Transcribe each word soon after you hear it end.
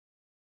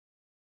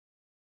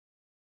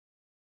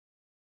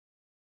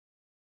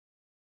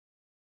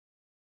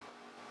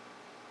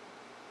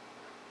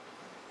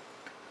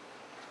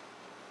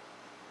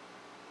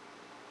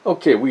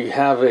Okay, we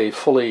have a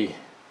fully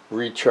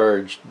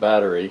recharged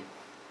battery,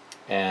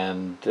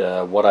 and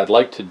what I'd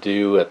like to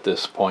do at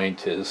this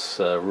point is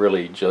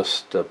really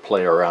just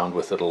play around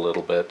with it a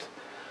little bit,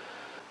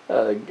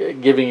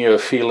 giving you a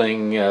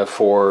feeling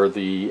for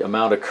the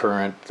amount of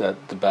current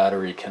that the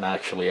battery can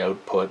actually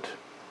output.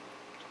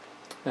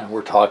 And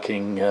we're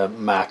talking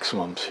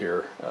maximums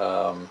here.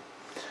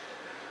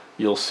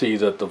 You'll see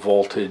that the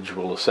voltage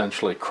will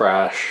essentially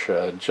crash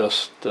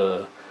just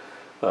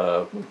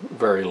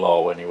very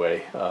low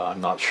anyway.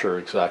 I'm not sure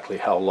exactly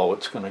how low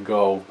it's going to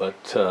go,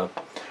 but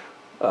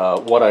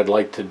what I'd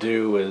like to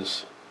do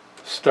is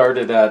start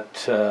it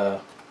at,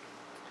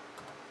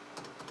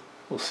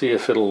 we'll see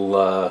if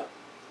it'll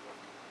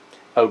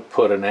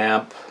output an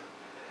amp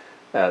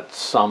at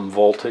some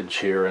voltage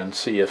here and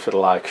see if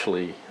it'll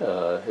actually,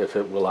 if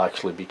it will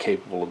actually be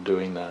capable of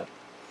doing that.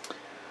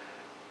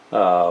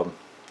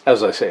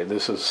 As I say,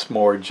 this is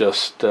more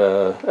just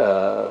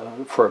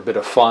for a bit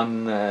of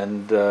fun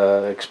and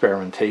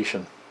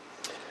experimentation.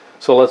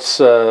 So let's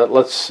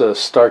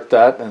start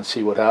that and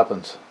see what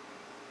happens.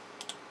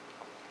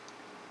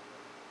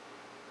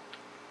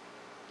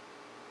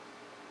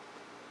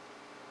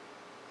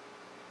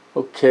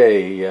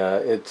 Okay,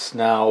 it's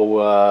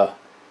now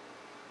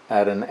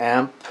at an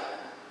amp,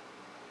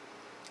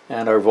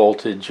 and our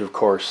voltage, of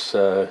course,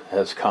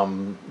 has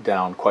come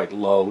down quite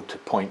low to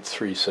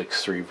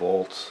 0.363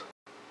 volts.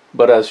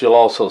 But as you'll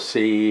also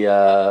see,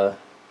 the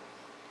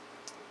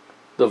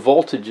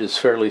voltage is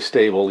fairly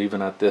stable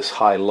even at this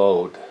high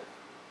load.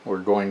 We're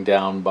going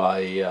down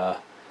by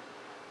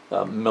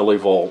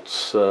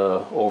millivolts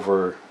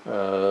over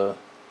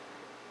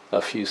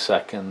a few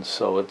seconds,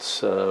 so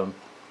it's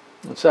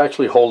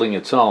actually holding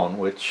its own,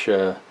 which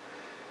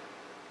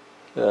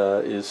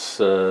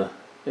is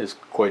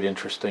quite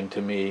interesting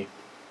to me.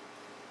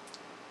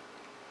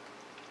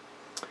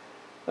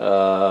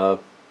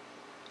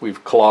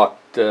 We've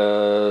clocked 6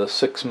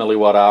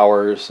 milliwatt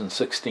hours and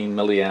 16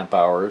 milliamp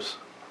hours,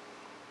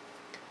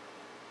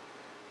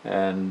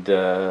 and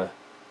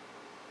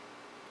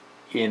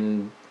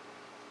in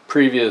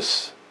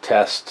previous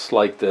tests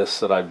like this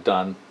that I've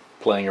done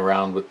playing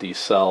around with these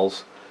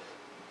cells,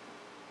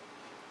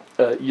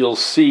 you'll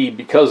see,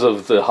 because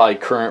of the high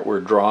current we're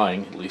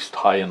drawing, at least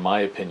high in my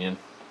opinion,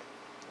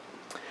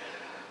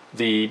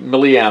 the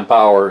milliamp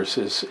hours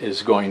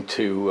is going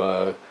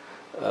to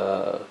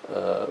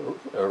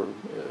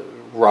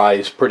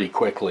rise pretty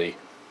quickly,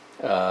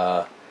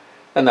 and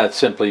that's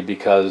simply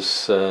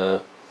because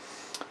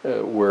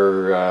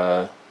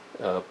we're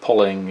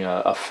pulling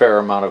a fair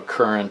amount of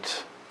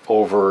current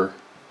over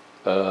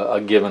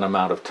a given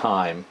amount of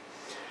time,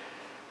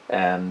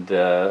 and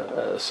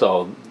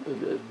so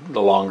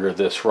the longer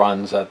this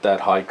runs at that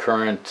high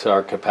current,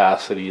 our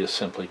capacity is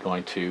simply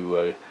going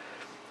to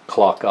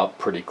clock up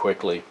pretty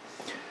quickly.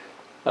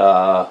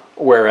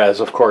 Whereas,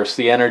 of course,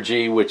 the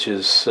energy, which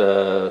is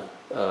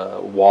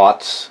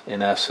watts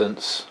in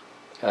essence,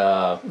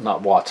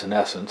 not watts in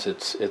essence,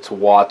 it's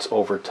watts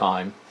over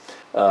time,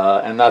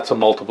 and that's a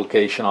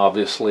multiplication,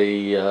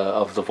 obviously,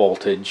 of the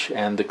voltage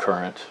and the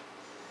current.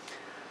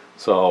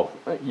 So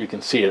you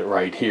can see it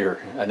right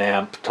here, an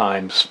amp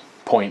times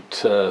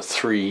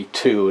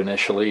 0.32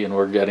 initially, and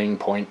we're getting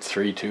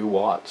 0.32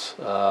 watts.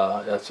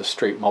 That's a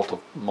straight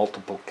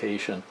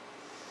multiplication.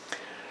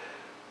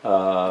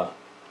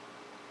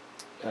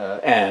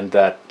 And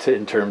that,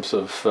 in terms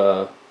of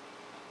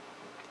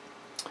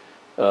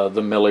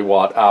the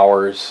milliwatt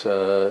hours,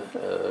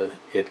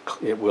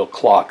 it will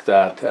clock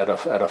that at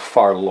a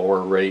far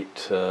lower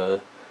rate,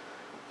 and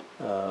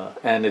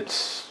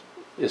it's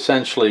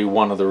essentially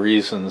one of the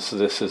reasons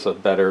this is a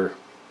better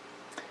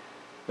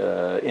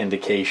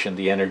indication.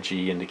 The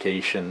energy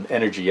indication,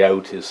 energy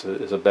out, is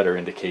a better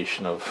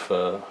indication of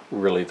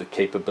really the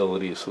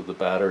capabilities of the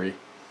battery,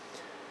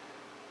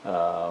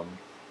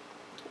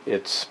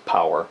 its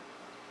power.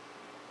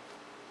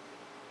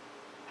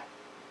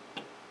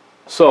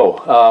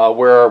 So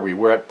where are we?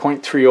 We're at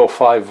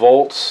 0.305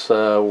 volts.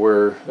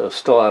 We're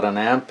still at an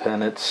amp,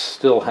 and it's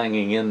still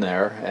hanging in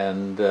there,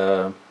 and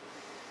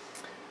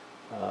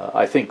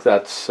I think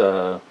that's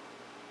a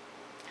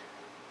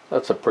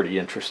pretty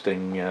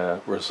interesting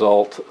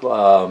result.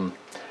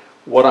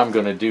 What I'm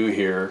going to do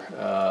here,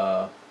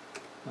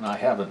 and I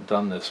haven't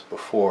done this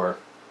before,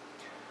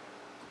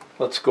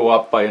 let's go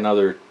up by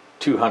another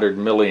 200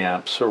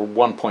 milliamps, or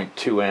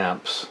 1.2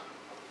 amps.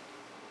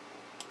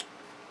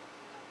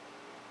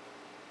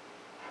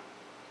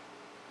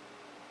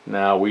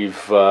 Now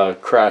we've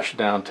crashed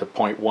down to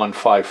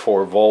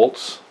 0.154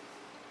 volts,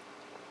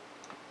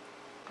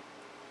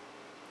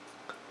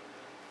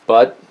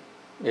 but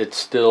it's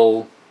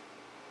still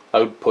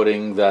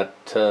outputting that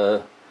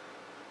the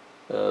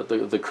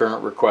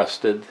current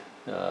requested.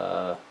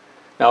 Now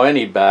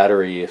any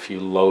battery, if you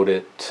load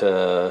it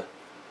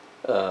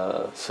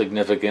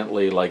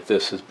significantly like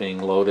this is being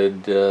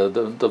loaded,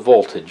 the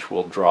voltage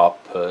will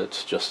drop.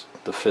 It's just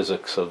the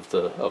physics of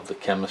the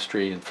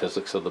chemistry and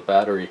physics of the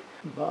battery.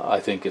 I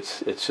think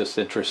it's just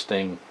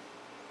interesting.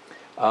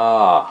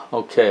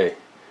 Okay,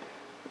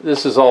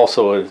 This is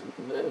also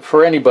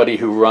for anybody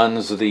who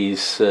runs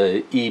these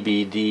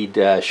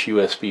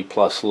EBD-USB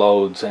plus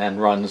loads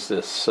and runs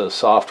this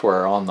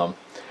software on them.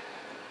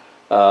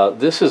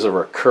 This is a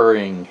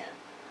recurring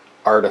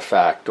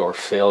artifact or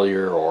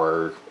failure,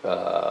 or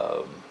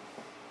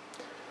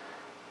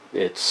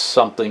it's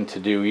something to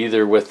do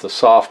either with the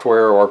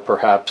software or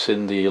perhaps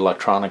in the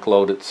electronic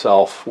load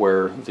itself,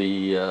 where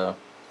the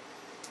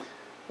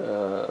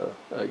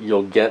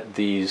you'll get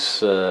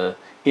these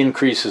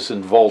increases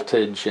in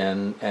voltage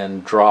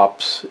and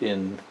drops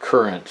in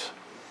current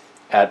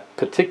at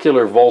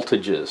particular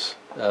voltages.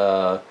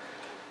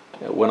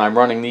 When I'm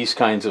running these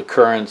kinds of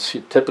currents,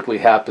 it typically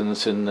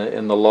happens in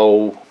the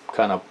low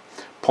kind of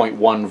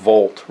 0.1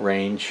 volt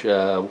range.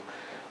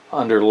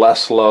 Under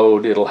less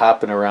load, it'll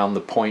happen around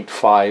the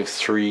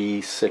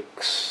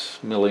 0.536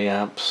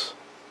 milliamps.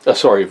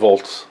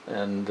 Volts,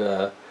 and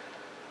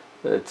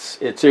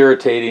it's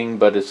irritating,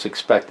 but it's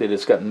expected.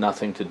 It's got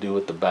nothing to do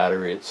with the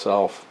battery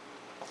itself.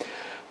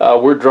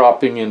 We're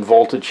dropping in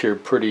voltage here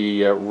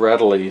pretty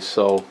readily,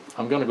 so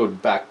I'm going to go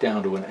back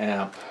down to an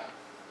amp.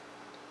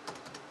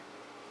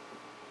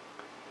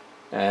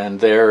 And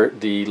there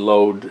the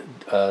load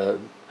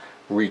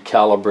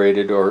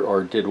recalibrated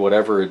or did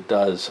whatever it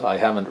does. I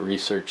haven't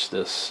researched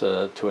this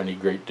to any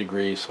great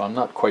degree, so I'm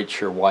not quite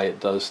sure why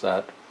it does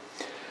that.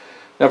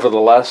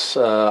 Nevertheless,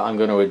 I'm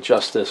going to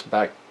adjust this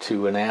back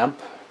to an amp,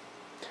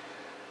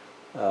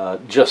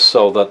 just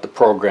so that the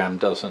program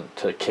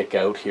doesn't kick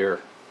out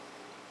here.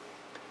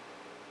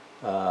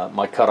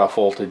 My cutoff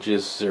voltage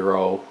is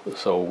 0,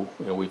 so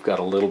we've got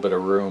a little bit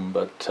of room,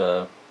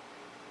 but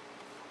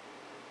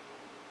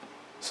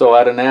so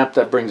at an amp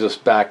that brings us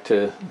back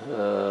to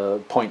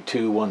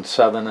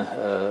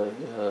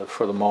 0.217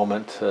 for the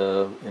moment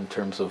in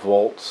terms of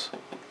volts,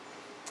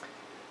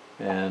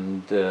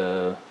 and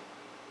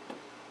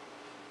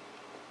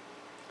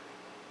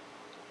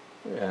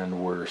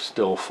we're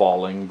still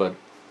falling, but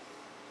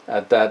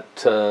at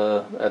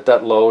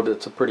that load,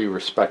 it's a pretty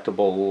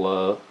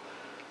respectable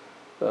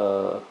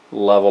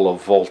level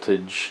of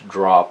voltage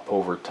drop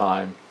over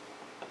time.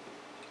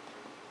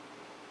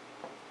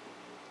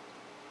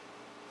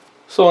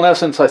 So in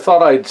essence, I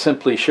thought I'd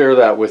simply share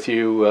that with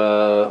you.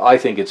 I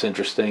think it's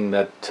interesting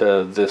that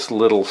this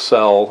little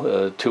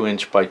cell,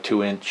 2-inch by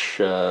 2-inch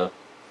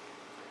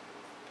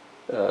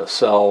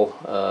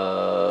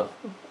cell,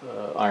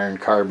 iron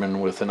carbon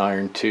with an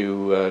iron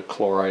 2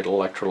 chloride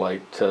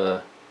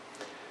electrolyte,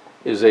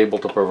 is able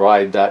to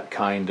provide that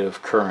kind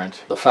of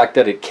current. The fact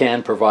that it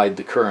can provide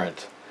the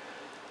current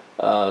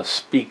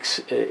speaks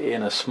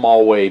in a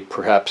small way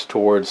perhaps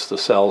towards the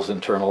cell's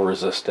internal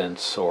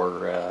resistance,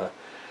 or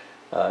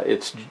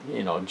its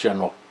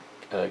general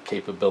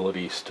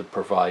capabilities to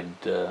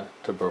provide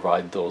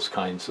those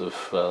kinds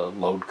of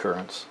load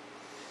currents.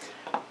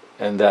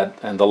 And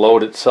the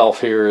load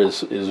itself here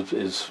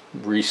is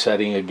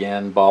resetting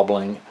again,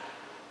 bobbling.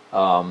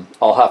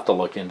 I'll have to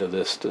look into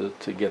this to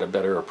get a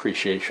better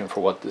appreciation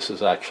for what this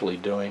is actually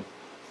doing.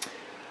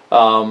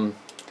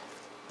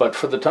 But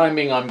for the time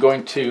being, I'm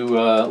going to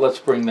let's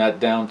bring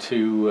that down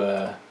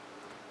to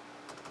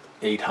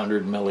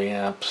 800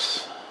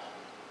 milliamps.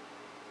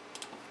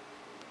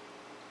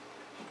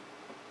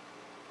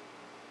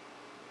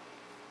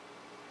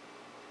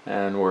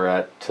 And we're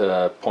at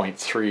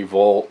 0.3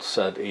 volts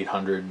at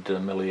 800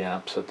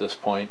 milliamps at this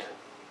point.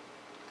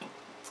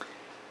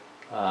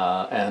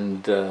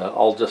 And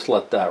I'll just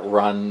let that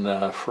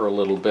run for a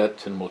little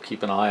bit, and we'll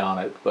keep an eye on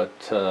it.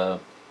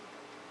 But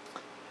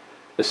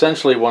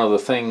essentially, one of the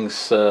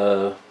things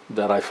that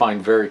I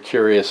find very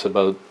curious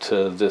about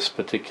this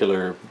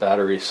particular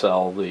battery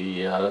cell,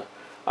 the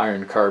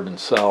iron carbon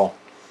cell,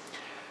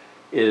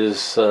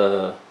 is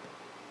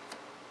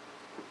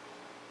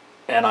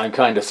and I'm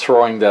kind of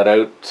throwing that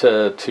out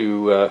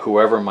to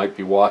whoever might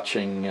be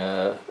watching.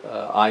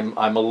 I'm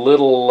a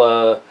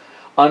little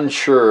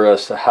unsure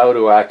as to how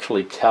to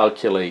actually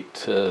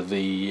calculate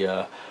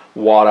the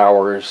watt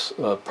hours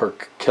per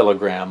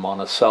kilogram on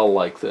a cell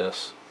like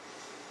this,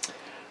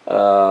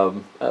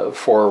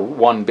 for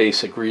one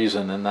basic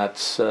reason, and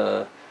that's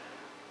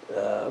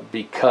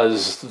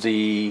because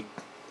the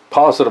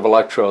positive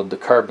electrode, the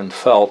carbon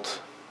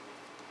felt,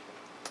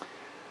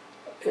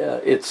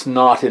 it's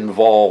not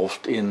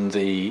involved in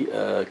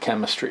the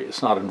chemistry.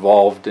 It's not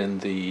involved in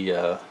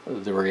the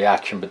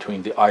reaction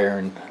between the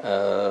iron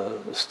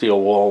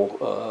steel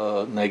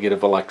wool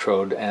negative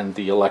electrode and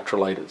the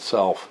electrolyte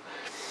itself.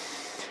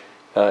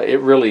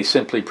 It really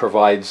simply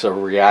provides a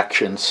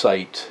reaction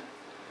site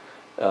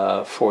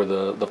for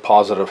the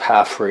positive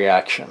half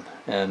reaction,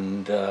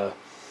 and that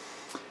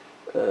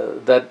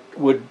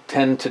would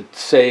tend to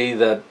say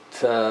that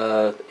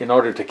in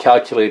order to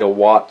calculate a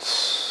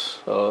watts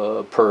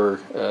per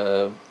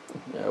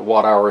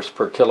watt hours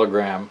per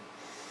kilogram,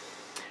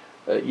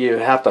 you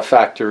have to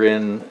factor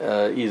in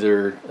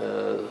either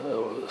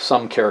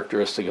some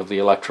characteristic of the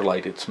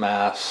electrolyte, its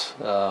mass,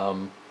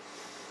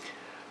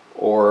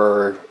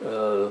 or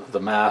the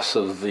mass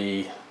of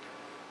the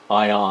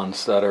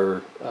ions that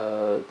are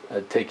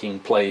taking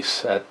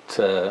place at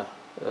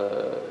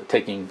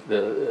taking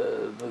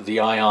the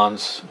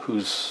ions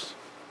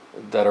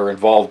that are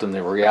involved in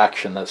the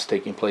reaction that's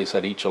taking place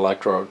at each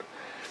electrode.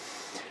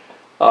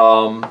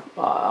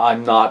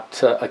 I'm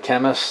not a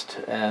chemist,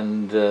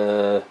 and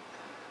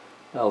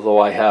although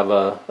I have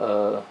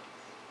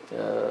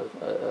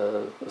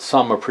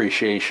some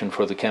appreciation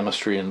for the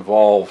chemistry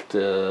involved,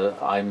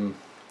 I'm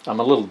a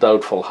little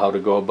doubtful how to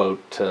go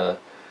about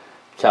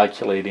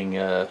calculating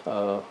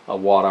a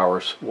watt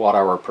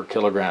hour per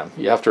kilogram.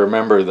 You have to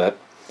remember that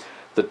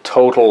the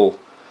total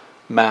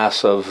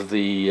mass of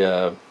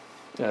the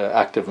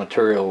active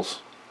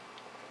materials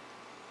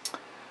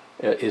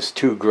is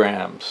 2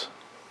 grams.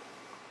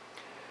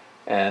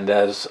 And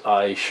as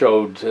I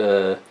showed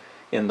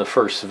in the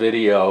first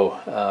video,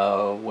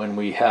 when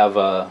we have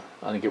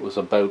I think it was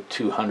about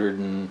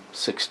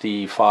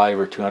 265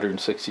 or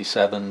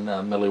 267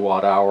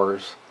 milliwatt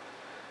hours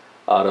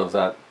out of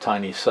that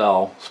tiny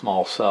cell,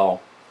 small cell.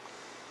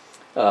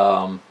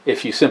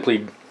 If you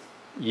simply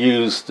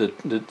use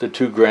the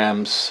 2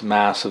 grams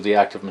mass of the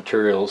active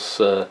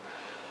materials,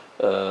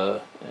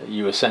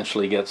 you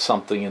essentially get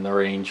something in the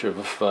range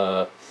of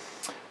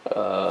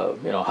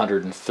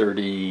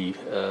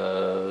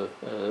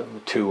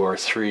 132 or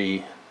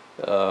 3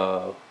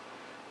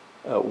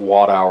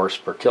 watt hours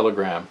per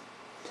kilogram,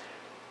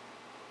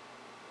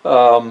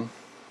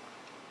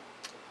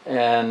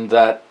 and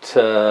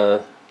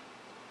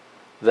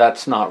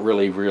that's not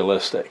really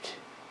realistic,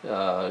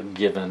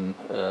 given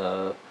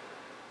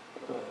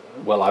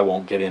well, I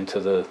won't get into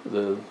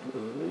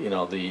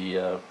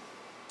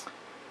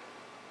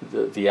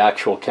the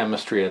actual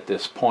chemistry at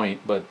this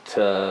point,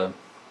 but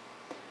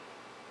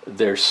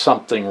there's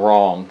something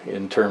wrong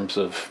in terms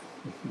of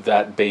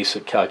that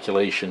basic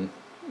calculation,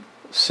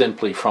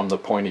 simply from the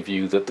point of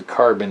view that the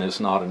carbon is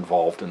not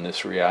involved in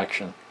this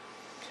reaction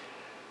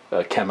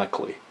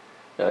chemically.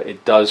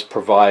 It does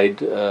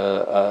provide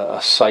a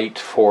site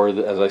for,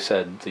 as I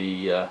said,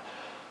 the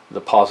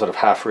positive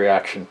half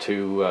reaction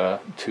to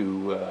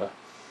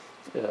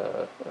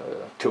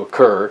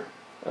occur,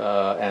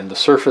 and the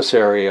surface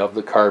area of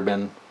the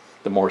carbon,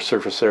 the more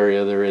surface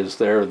area there is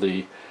there,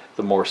 the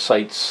more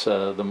sites,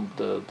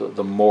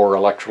 the more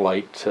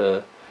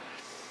electrolyte,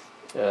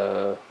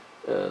 the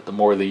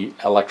more the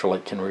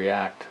electrolyte can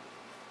react.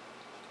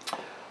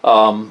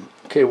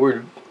 Okay,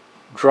 we're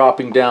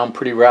dropping down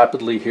pretty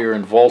rapidly here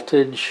in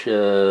voltage.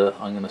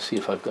 I'm going to see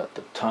if I've got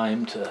the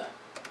time to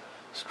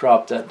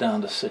drop that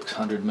down to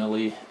 600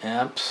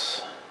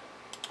 milliamps.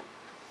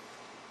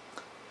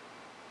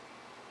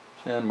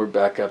 And we're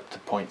back up to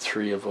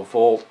 0.3 of a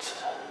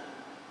volt.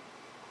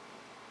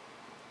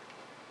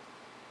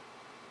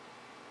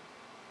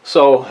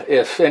 So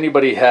if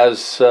anybody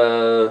has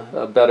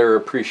a better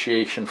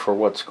appreciation for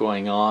what's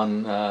going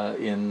on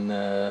in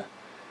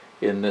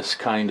this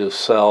kind of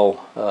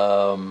cell,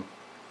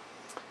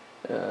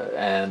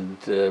 and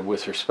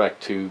with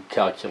respect to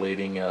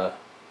calculating a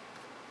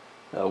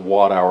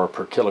watt hour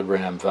per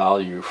kilogram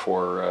value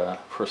for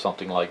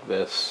something like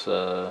this,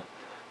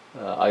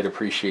 I'd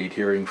appreciate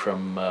hearing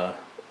from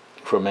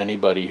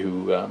anybody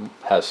who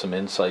has some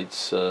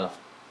insights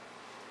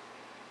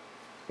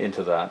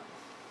into that.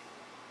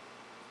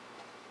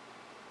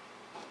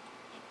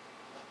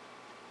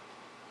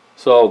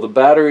 So the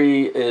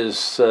battery is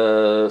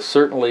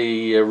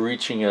certainly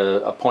reaching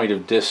a point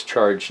of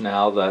discharge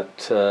now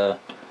that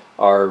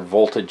our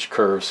voltage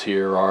curves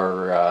here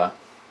are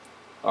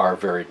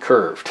very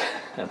curved,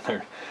 and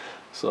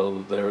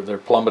they're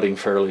plummeting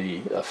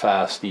fairly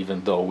fast,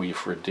 even though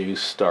we've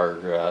reduced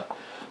our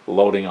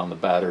loading on the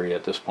battery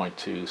at this point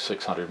to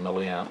 600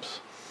 milliamps.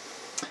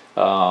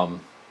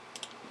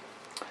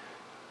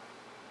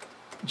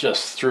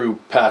 Just through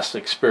past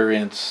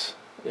experience,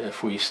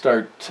 if we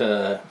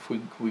we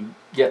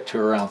get to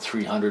around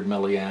 300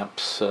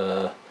 milliamps,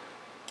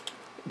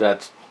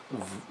 that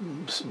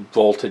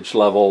voltage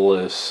level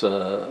is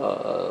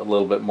a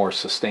little bit more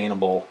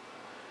sustainable.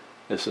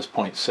 This is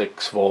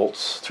 0.6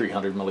 volts,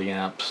 300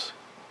 milliamps,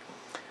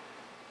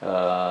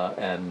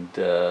 and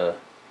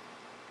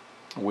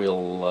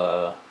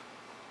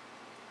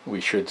we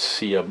should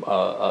see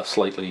a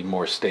slightly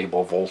more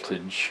stable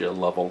voltage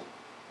level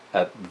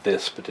at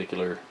this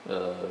particular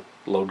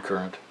load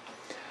current.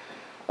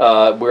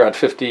 We're at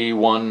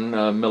 51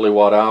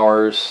 milliwatt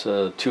hours,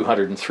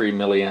 203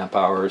 milliamp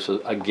hours.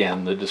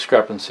 Again, the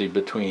discrepancy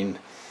between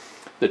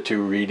the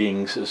two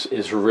readings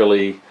is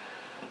really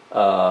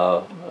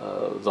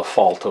the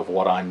fault of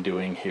what I'm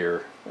doing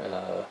here,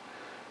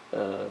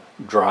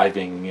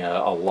 driving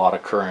a lot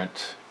of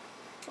current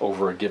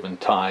over a given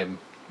time,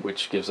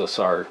 which gives us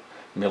our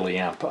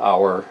milliamp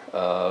hour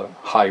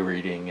high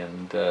reading,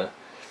 and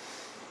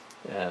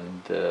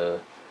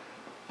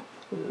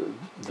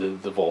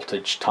the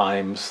voltage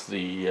times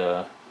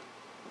the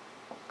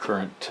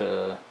current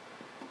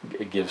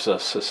gives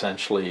us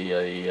essentially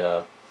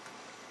a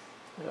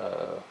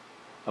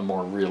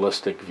more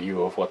realistic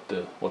view of what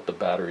the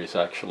battery is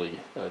actually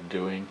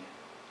doing.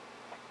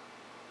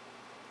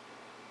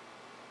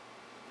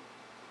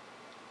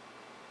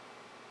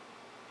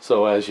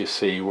 So as you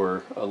see,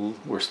 we're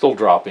still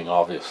dropping,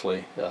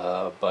 obviously,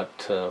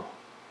 but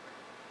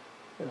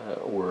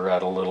we're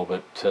at a little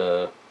bit.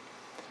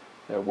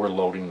 We're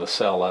loading the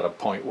cell at a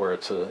point where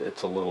it's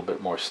a little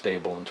bit more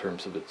stable in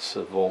terms of its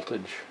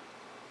voltage.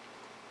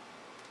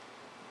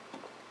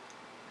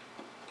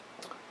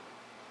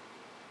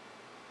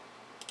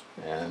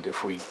 And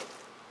if we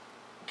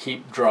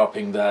keep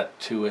dropping that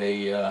to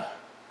a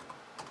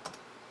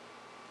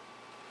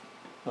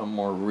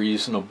more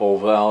reasonable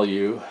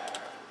value,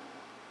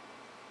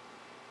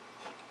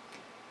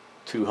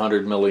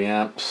 200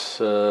 milliamps,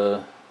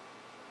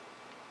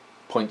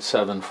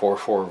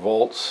 0.744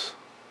 volts,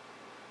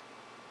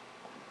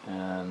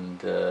 and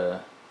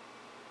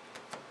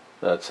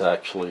that's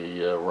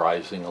actually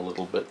rising a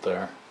little bit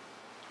there.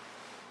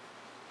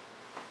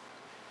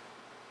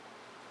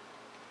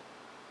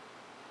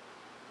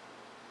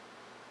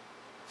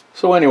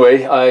 So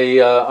anyway,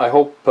 I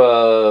hope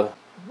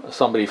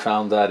somebody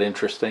found that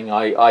interesting.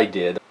 I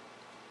did.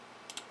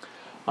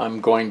 I'm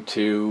going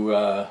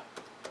to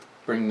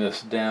bring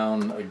this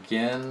down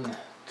again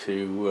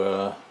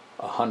to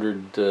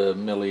 100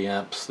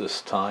 milliamps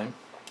this time.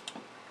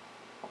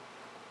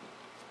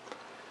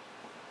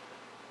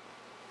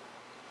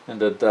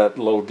 And at that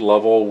load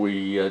level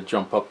we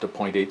jump up to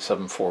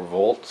 0.874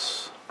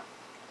 volts.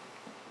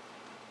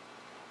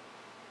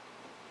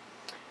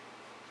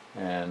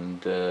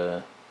 And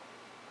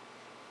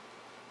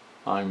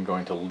I'm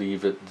going to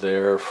leave it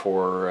there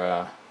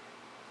for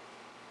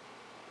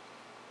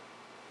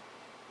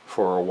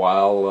a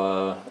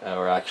while,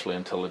 or actually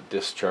until it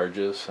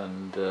discharges,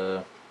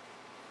 and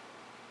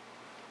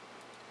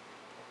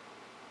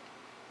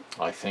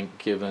I think,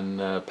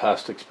 given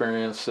past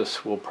experience,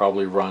 this will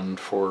probably run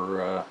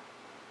for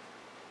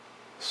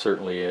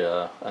certainly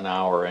an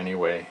hour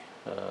anyway.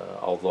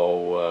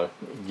 Although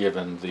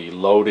given the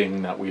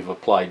loading that we've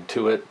applied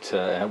to it,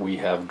 we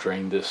have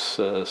drained this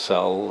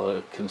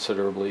cell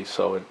considerably,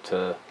 so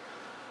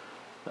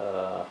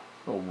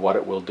what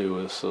it will do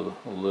is a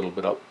little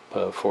bit up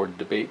for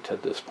debate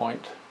at this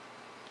point.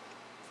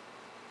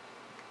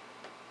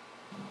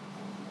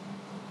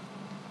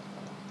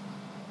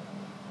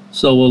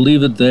 So we'll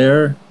leave it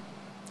there,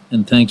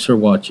 and thanks for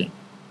watching.